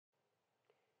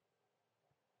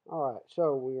Alright,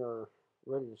 so we are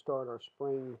ready to start our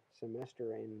spring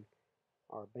semester in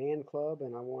our band club,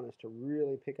 and I want us to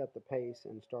really pick up the pace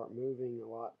and start moving a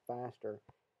lot faster.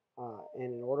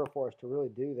 And in order for us to really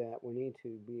do that, we need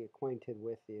to be acquainted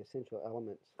with the Essential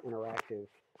Elements interactive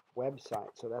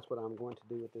website. So that's what I'm going to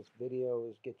do with this video,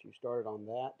 is get you started on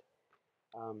that.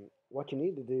 What you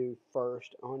need to do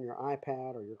first on your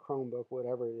iPad or your Chromebook,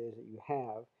 whatever it is that you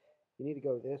have, you need to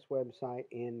go to this website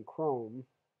in Chrome,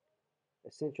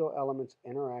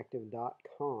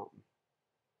 essentialelementsinteractive.com.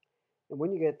 And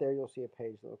when you get there, you'll see a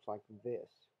page that looks like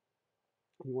this.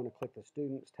 You want to click the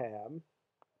Students tab,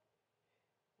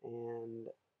 and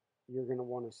you're going to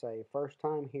want to say, first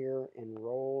time here,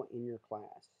 enroll in your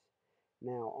class.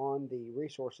 Now, on the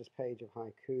resources page of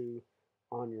Haiku,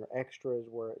 on your extras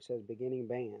where it says beginning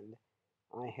band,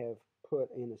 I have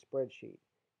put in a spreadsheet.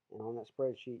 And on that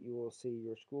spreadsheet, you will see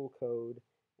your school code,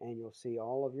 and you'll see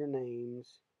all of your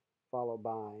names, followed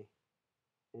by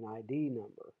an ID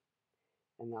number.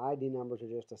 And the ID numbers are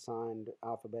just assigned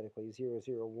alphabetically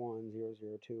 001,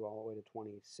 002, all the way to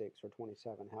 26 or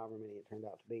 27, however many it turned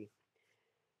out to be.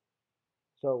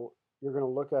 So you're going to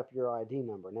look up your ID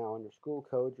number. Now, in your school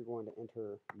code, you're going to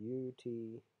enter UT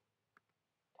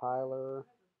Tyler.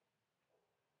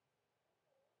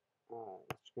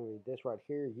 It's going to be this right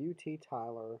here, UT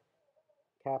Tyler,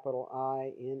 capital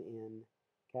INN,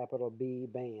 capital B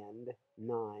band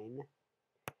 9.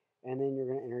 And then you're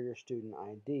going to enter your student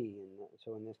ID. And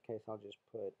so in this case, I'll just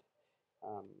put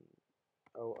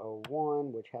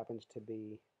 001, which happens to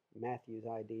be Matthew's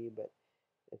ID, but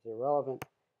it's irrelevant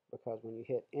because when you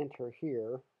hit enter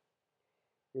here,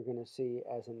 you're going to see,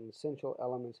 as an Essential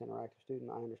Elements Interactive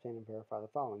student, I understand and verify the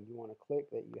following. You want to click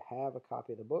that you have a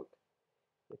copy of the book,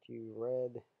 that you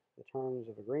read the terms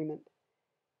of agreement,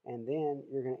 and then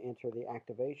you're going to enter the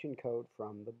activation code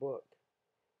from the book.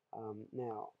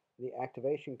 Now, the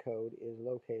activation code is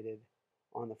located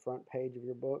on the front page of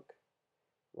your book,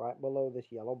 right below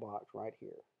this yellow box right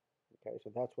here. Okay, so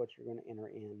that's what you're going to enter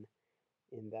in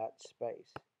that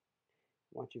space.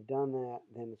 Once you've done that,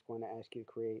 then it's going to ask you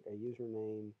to create a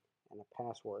username and a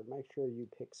password. Make sure you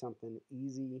pick something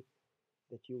easy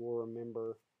that you will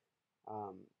remember,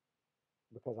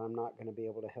 because I'm not going to be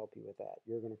able to help you with that.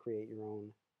 You're going to create your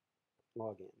own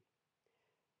login.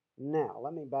 Now,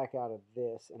 let me back out of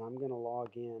this, and I'm going to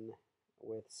log in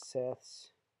with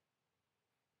Seth's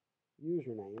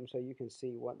username so you can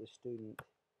see what the student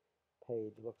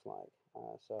page looks like.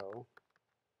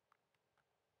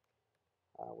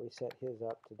 We set his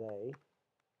up today,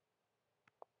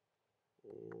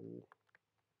 and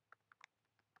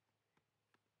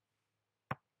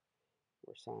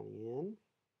we're signing in.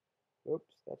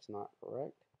 Oops, that's not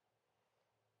correct.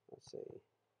 Let's see.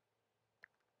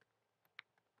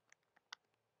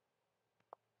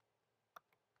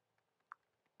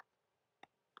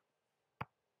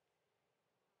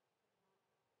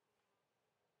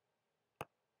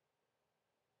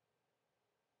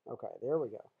 Okay, there we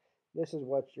go. This is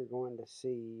what you're going to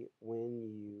see when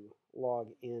you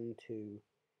log into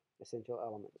Essential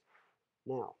Elements.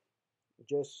 Now,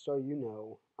 just so you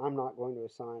know, I'm not going to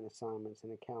assign assignments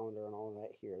and a calendar and all of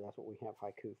that here. That's what we have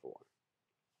Haiku for.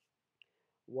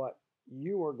 What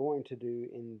you are going to do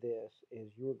in this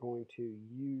is you're going to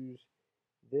use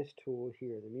this tool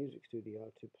here, the Music Studio,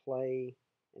 to play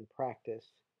and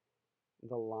practice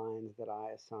the lines that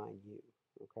I assign you,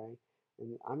 okay?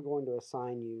 And I'm going to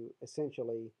assign you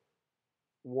essentially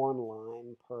one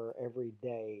line per every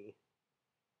day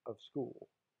of school.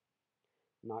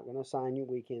 I'm not going to assign you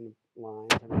weekend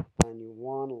lines. I'm going to assign you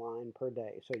one line per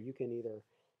day. So you can either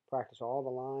practice all the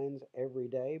lines every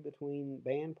day between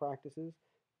band practices,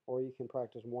 or you can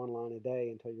practice one line a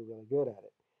day until you're really good at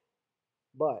it.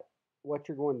 But what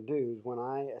you're going to do is, when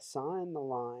I assign the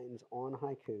lines on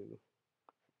Haiku,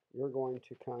 you're going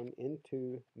to come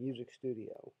into Music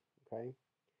Studio, okay?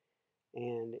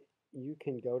 And you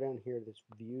can go down here to this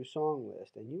View Song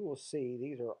List, and you will see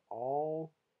these are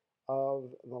all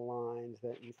of the lines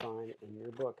that you find in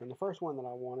your book. And the first one that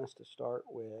I want us to start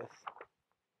with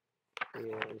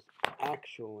is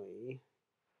actually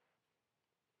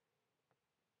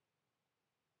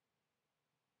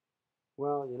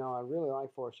well, I really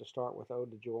like for us to start with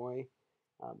Ode to Joy,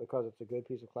 because it's a good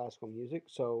piece of classical music.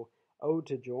 So Ode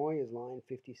to Joy is line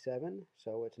 57,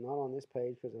 so it's not on this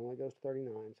page because it only goes to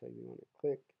 39. So you want to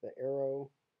click the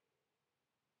arrow,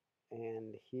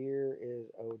 and here is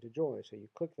Ode to Joy. So you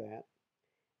click that,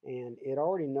 and it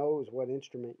already knows what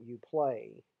instrument you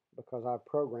play because I've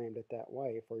programmed it that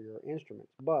way for your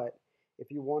instruments. But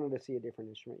if you wanted to see a different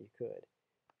instrument, you could.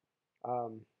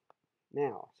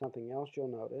 Now, something else you'll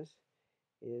notice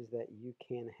is that you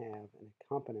can have an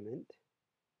accompaniment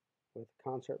with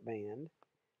concert band,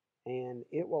 and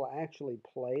it will actually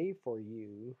play for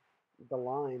you the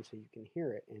line so you can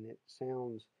hear it, and it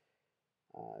sounds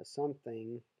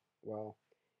something, well,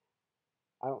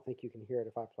 I don't think you can hear it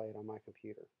if I play it on my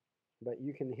computer, but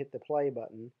you can hit the play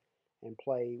button and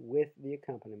play with the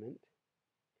accompaniment.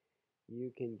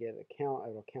 You can get a count,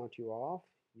 it'll count you off.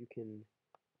 You can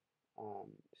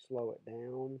slow it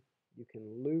down. You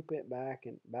can loop it back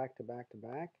and back to back to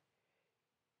back,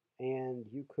 and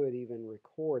you could even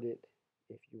record it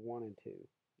if you wanted to.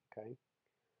 Okay.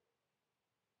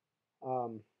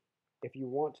 If you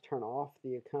want to turn off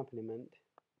the accompaniment,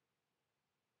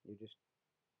 you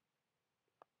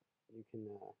can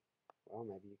well,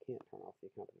 maybe you can't turn off the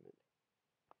accompaniment.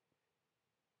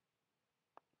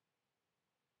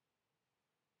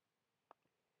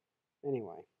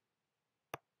 Anyway,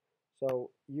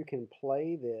 so you can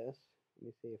play this. Let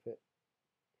me see if it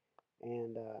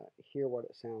and hear what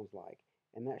it sounds like,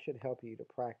 and that should help you to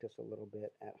practice a little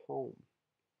bit at home.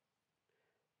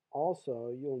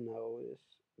 Also, you'll notice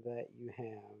that you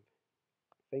have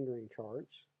fingering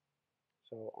charts.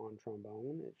 So on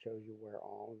trombone, it shows you where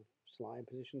all the slide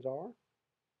positions are,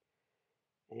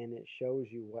 and it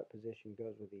shows you what position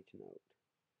goes with each note.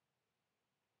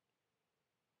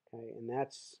 Okay, and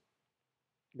that's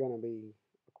going to be,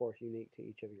 of course, unique to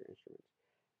each of your instruments.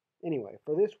 Anyway,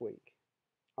 for this week,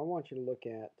 I want you to look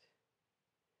at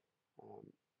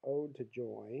Ode to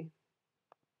Joy,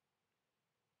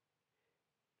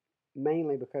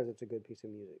 mainly because it's a good piece of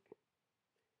music.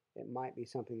 It might be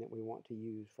something that we want to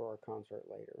use for our concert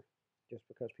later, just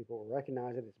because people will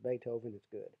recognize it. It's Beethoven, it's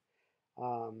good.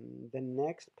 The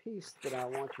next piece that I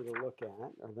want you to look at,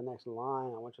 or the next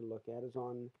line I want you to look at, is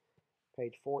on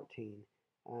page 14.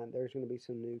 There's going to be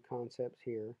some new concepts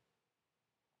here,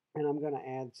 and I'm going to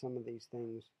add some of these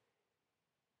things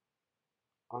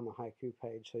on the haiku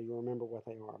page so you remember what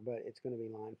they are, but it's going to be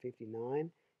line 59.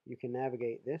 You can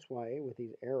navigate this way with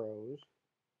these arrows,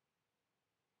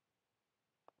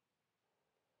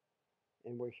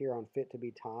 and we're here on Fit to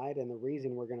be Tied, and the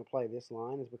reason we're going to play this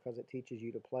line is because it teaches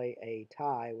you to play a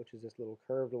tie, which is this little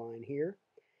curved line here,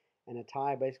 and a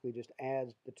tie basically just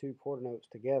adds the two quarter notes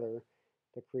together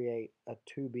to create a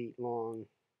 2-beat long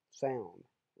sound,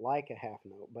 like a half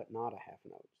note, but not a half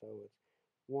note. So it's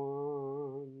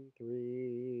 1,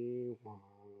 3, 1,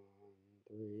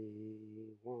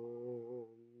 3, 1,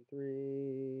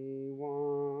 3,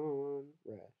 1,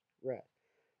 rest, rest.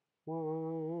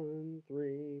 1,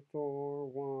 3, 4,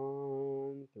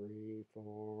 1, 3,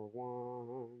 4,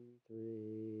 1, 3,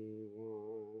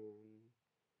 1.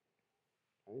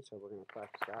 Okay, so we're going to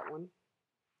practice that one.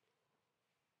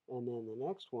 And then the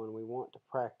next one we want to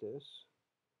practice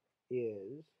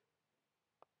is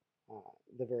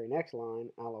the very next line,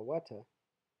 Alouette,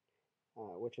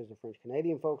 which is a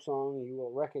French-Canadian folk song. You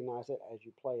will recognize it as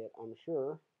you play it, I'm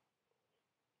sure.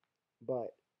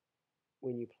 But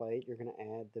when you play it, you're going to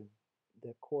add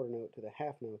the quarter note to the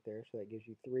half note there, so that gives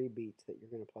you 3 beats that you're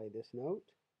going to play this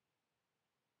note.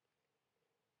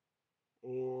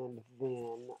 And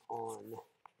then on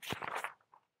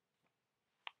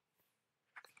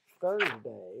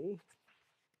Thursday,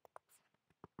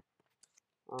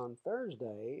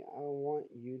 I want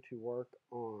you to work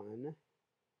on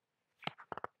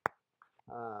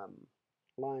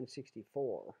line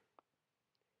 64,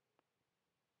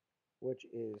 which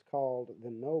is called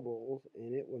The Nobles,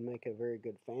 and it would make a very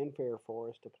good fanfare for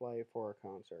us to play for a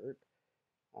concert.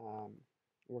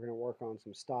 We're going to work on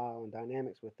some style and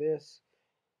dynamics with this,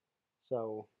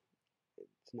 so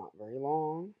it's not very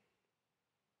long,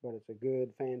 but it's a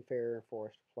good fanfare for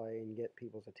us to play and get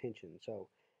people's attention. So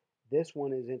this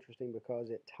one is interesting because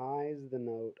it ties the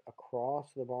note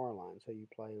across the bar line. So you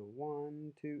play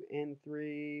 1, 2, and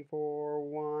 3, 4,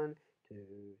 1, 2,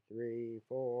 3,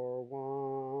 4,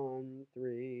 1,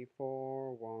 3,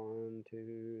 4, 1,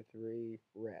 2, 3,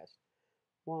 rest.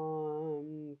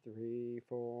 1, 3,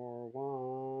 4,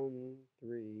 1,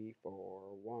 3,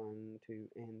 4, 1, 2,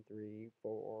 and 3,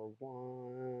 4,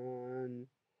 1.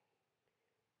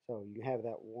 So you have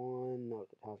that one note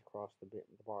that ties across the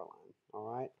bar line. All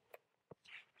right.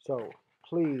 So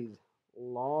please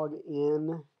log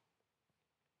in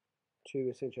to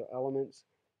Essential Elements.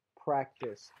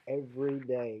 Practice every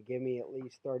day. Give me at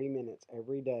least 30 minutes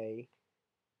every day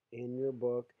in your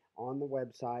book, on the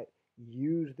website.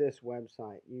 Use this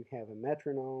website. You have a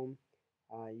metronome.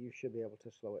 You should be able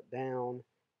to slow it down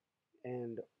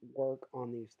and work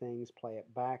on these things. Play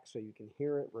it back so you can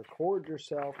hear it. Record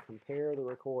yourself. Compare the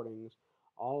recordings.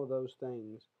 All of those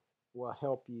things will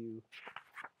help you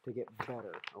to get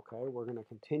better. Okay, we're going to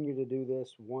continue to do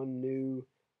this, one new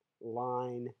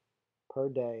line per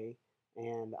day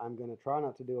And I'm going to try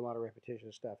not to do a lot of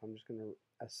repetition stuff. I'm just going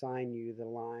to assign you the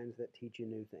lines that teach you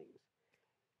new things.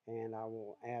 And I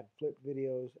will add flip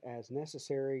videos as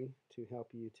necessary to help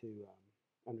you to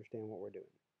understand what we're doing.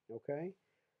 Okay?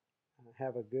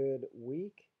 Have a good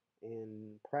week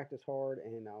and practice hard,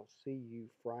 and I'll see you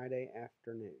Friday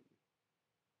afternoon.